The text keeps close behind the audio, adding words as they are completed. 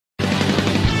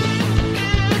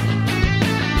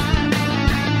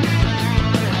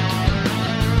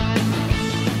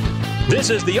This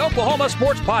is the Oklahoma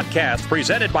Sports Podcast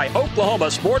presented by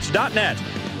OklahomaSports.net.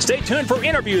 Stay tuned for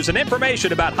interviews and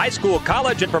information about high school,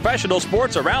 college, and professional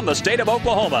sports around the state of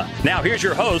Oklahoma. Now here's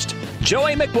your host,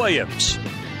 Joey McWilliams.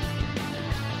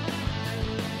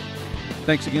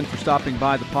 Thanks again for stopping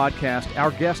by the podcast. Our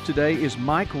guest today is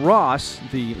Mike Ross,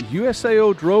 the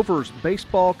USAO Drovers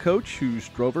baseball coach, whose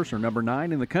Drovers are number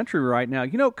 9 in the country right now.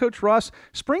 You know, Coach Ross,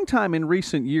 springtime in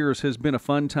recent years has been a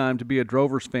fun time to be a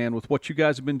Drovers fan with what you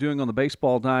guys have been doing on the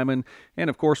baseball diamond and,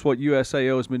 of course, what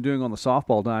USAO has been doing on the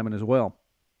softball diamond as well.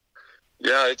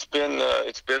 Yeah, it's been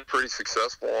pretty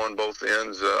successful on both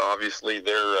ends. Obviously,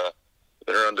 they're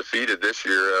undefeated this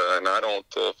year, and I don't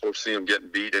foresee them getting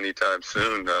beat anytime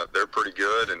soon. They're pretty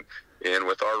good, and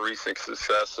with our recent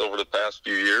success over the past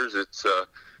few years, it's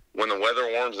when the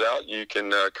weather warms out, you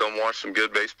can come watch some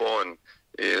good baseball and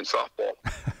softball.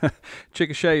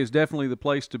 Chickasha is definitely the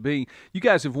place to be. You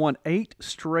guys have won 8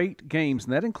 straight games,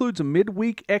 and that includes a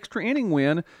midweek extra inning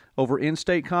win over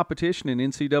in-state competition in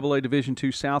NCAA Division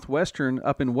II Southwestern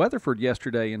up in Weatherford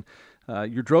yesterday. And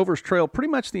your Drovers trailed pretty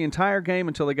much the entire game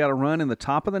until they got a run in the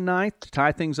top of the 9th to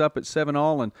tie things up at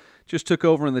 7-all and just took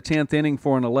over in the 10th inning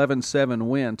for an 11-7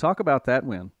 win. Talk about that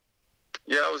win.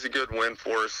 Yeah, it was a good win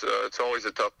for us. It's always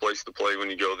a tough place to play when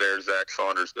you go there. Zach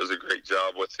Saunders does a great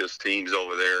job with his teams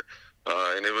over there.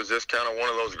 And it was just kind of one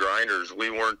of those grinders. We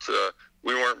weren't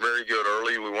very good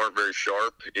early. We weren't very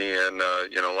sharp. And,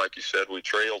 like you said, we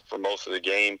trailed for most of the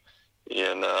game.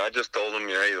 And I just told them,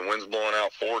 hey, the wind's blowing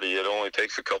out 40. It only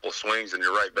takes a couple of swings and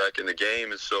you're right back in the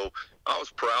game. And so I was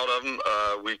proud of them.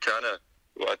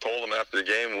 I told them after the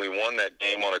game, we won that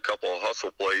game on a couple of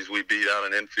hustle plays. We beat out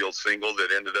an infield single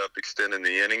that ended up extending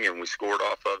the inning, and we scored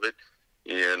off of it.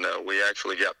 And we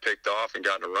actually got picked off and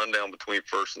got in a rundown between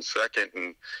first and second.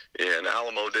 And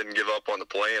Alamo didn't give up on the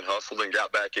play and hustled and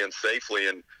got back in safely.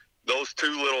 And those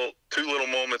two little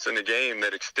moments in the game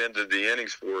that extended the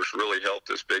innings for us really helped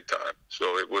us big time.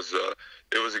 So it was a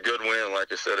good win.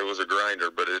 Like I said, it was a grinder,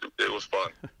 but it was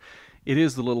fun. It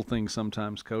is the little things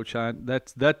sometimes, Coach.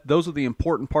 Those are the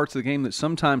important parts of the game that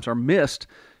sometimes are missed,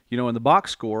 in the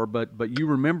box score. But you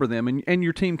remember them, and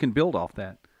your team can build off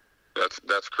that.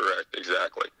 That's correct,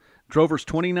 exactly. Drovers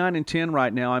 29-10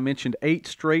 right now. I mentioned 8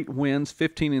 straight wins,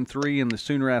 15-3 in the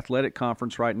Sooner Athletic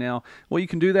Conference right now. Well, you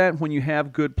can do that when you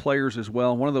have good players as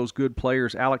well. One of those good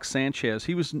players, Alex Sanchez,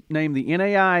 he was named the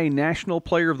NAIA National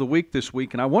Player of the Week this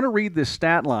week, and I want to read this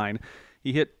stat line.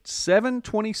 He hit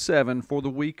 .727 for the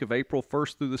week of April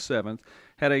 1st through the 7th,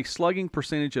 had a slugging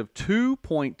percentage of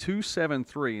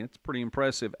 2.273. That's pretty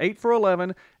impressive. 8 for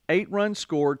 11, 8 runs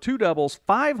scored, 2 doubles,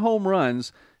 5 home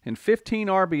runs, and 15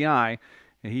 RBI.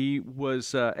 He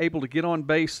was able to get on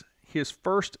base his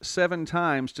first 7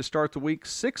 times to start the week,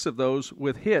 6 of those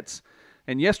with hits.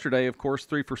 And yesterday, of course,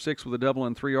 3 for 6 with a double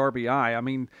and 3 RBI. I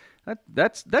mean,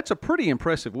 that's a pretty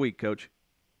impressive week, Coach.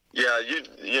 Yeah,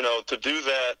 to do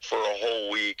that for a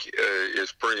whole week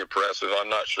is pretty impressive. I'm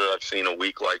not sure I've seen a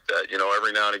week like that.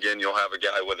 Every now and again you'll have a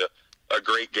guy with a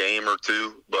great game or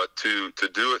two, but to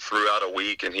do it throughout a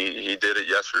week, and he did it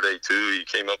yesterday too. He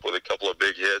came up with a couple of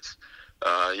big hits.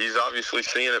 He's obviously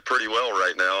seeing it pretty well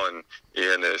right now,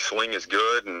 and his swing is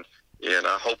good, and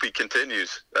I hope he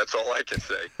continues. That's all I can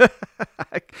say.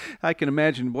 I can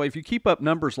imagine. Boy, if you keep up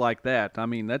numbers like that, I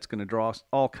mean, that's going to draw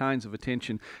all kinds of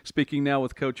attention. Speaking now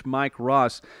with Coach Mike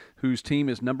Ross, whose team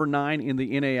is number 9 in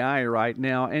the NAIA right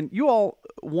now. And you all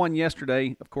won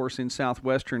yesterday, of course, in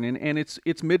Southwestern, and it's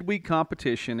midweek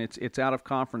competition. It's out of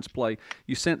conference play.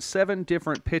 You sent 7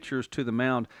 different pitchers to the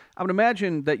mound. I would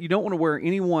imagine that you don't want to wear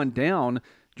anyone down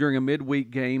during a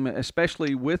midweek game,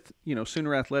 especially with,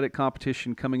 Sooner Athletic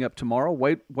competition coming up tomorrow.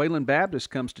 Waylon Baptist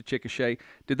comes to Chickasha.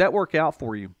 Did that work out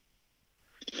for you?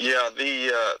 Yeah,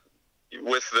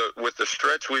 with the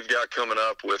stretch we've got coming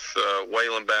up with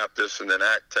Waylon Baptist and then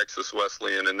Act Texas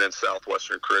Wesleyan and then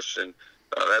Southwestern Christian,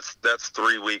 that's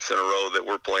 3 weeks in a row that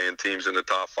we're playing teams in the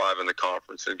top 5 in the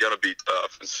conference. It's going to be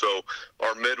tough. And so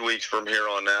our midweeks from here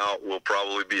on out will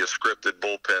probably be a scripted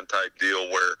bullpen type deal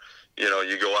where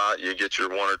you go out, you get your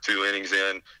 1 or 2 innings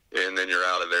in, and then you're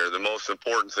out of there. The most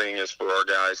important thing is for our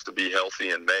guys to be healthy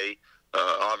in May.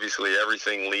 Obviously,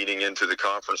 everything leading into the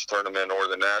conference tournament or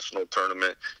the national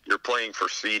tournament, you're playing for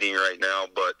seeding right now.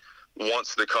 But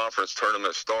once the conference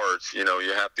tournament starts, you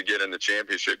have to get in the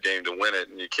championship game to win it,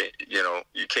 and you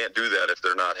can't do that if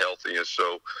they're not healthy. And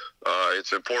so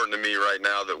it's important to me right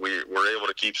now that we're able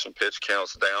to keep some pitch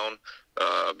counts down.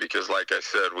 Because like I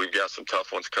said, we've got some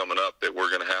tough ones coming up that we're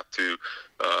going to have to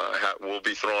we'll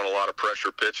be throwing a lot of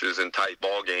pressure pitches in tight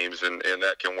ball games, and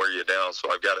that can wear you down.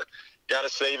 So I've got to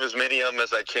save as many of them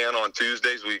as I can on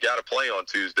Tuesdays. We've got to play on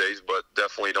Tuesdays, but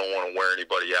definitely don't want to wear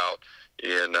anybody out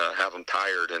and have them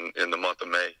tired in the month of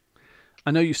May.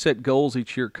 I know you set goals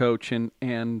each year, Coach,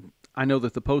 and I know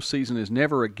that the postseason is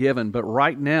never a given, but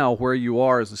right now where you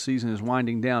are as the season is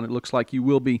winding down, it looks like you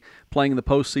will be playing in the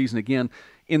postseason again.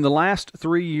 In the last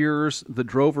 3 years, the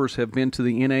Drovers have been to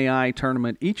the NAI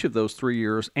tournament each of those 3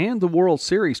 years and the World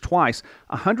Series twice,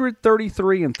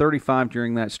 133-35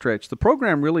 during that stretch. The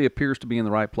program really appears to be in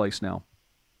the right place now.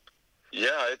 Yeah,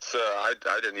 it's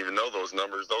I didn't even know those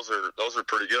numbers. Those are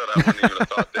pretty good. I wouldn't even have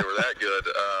thought they were that good.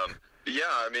 Yeah,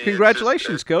 I mean,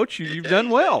 congratulations, Coach. You've done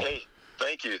well. Hey,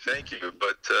 thank you.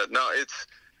 But no,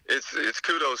 it's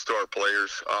kudos to our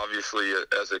players. Obviously,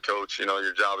 as a coach,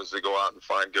 your job is to go out and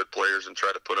find good players and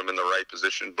try to put them in the right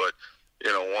position. But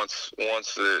once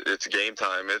it's game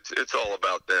time, it's all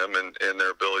about them and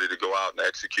their ability to go out and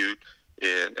execute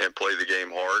and play the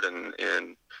game hard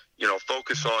and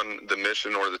focus on the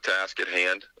mission or the task at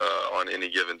hand on any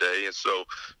given day. And so,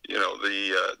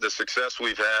 the success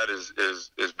we've had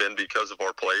has been because of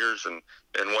our players and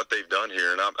what they've done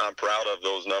here. And I'm proud of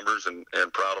those numbers and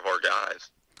proud of our guys.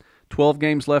 12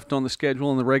 games left on the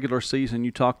schedule in the regular season.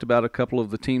 You talked about a couple of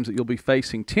the teams that you'll be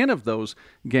facing. 10 of those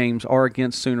games are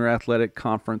against Sooner Athletic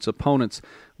Conference opponents.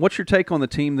 What's your take on the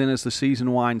team then as the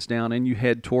season winds down and you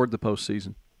head toward the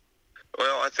postseason?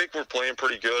 Well, I think we're playing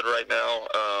pretty good right now.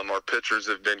 Our pitchers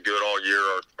have been good all year.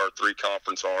 Our three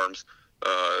conference arms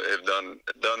have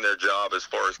done their job as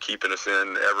far as keeping us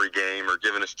in every game or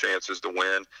giving us chances to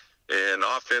win. And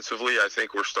offensively, I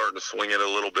think we're starting to swing it a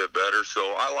little bit better. So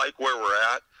I like where we're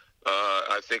at.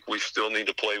 I think we still need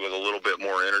to play with a little bit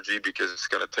more energy because it's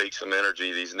going to take some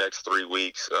energy these next 3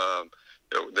 weeks.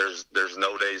 There's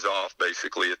no days off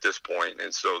basically at this point,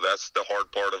 and so that's the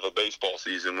hard part of a baseball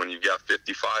season. When you've got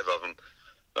 55 of them,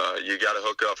 you got to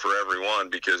hook up for every one,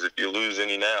 because if you lose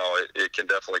any now, it can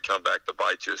definitely come back to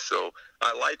bite you. So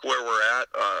I like where we're at.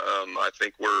 I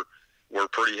think we're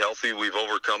pretty healthy. We've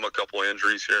overcome a couple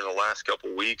injuries here in the last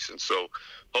couple weeks, and so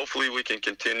hopefully we can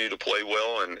continue to play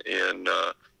well and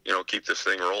keep this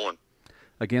thing rolling.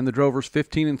 Again, the Drovers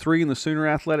 15-3 in the Sooner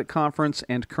Athletic Conference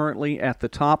and currently at the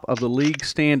top of the league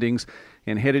standings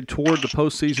and headed toward the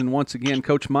postseason once again.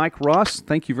 Coach Mike Ross,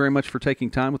 thank you very much for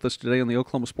taking time with us today on the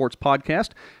Oklahoma Sports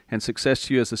Podcast, and success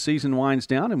to you as the season winds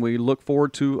down, and we look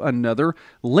forward to another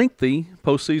lengthy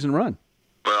postseason run.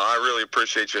 Well, I really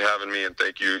appreciate you having me, and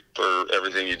thank you for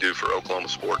everything you do for Oklahoma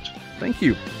sports. Thank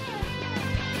you.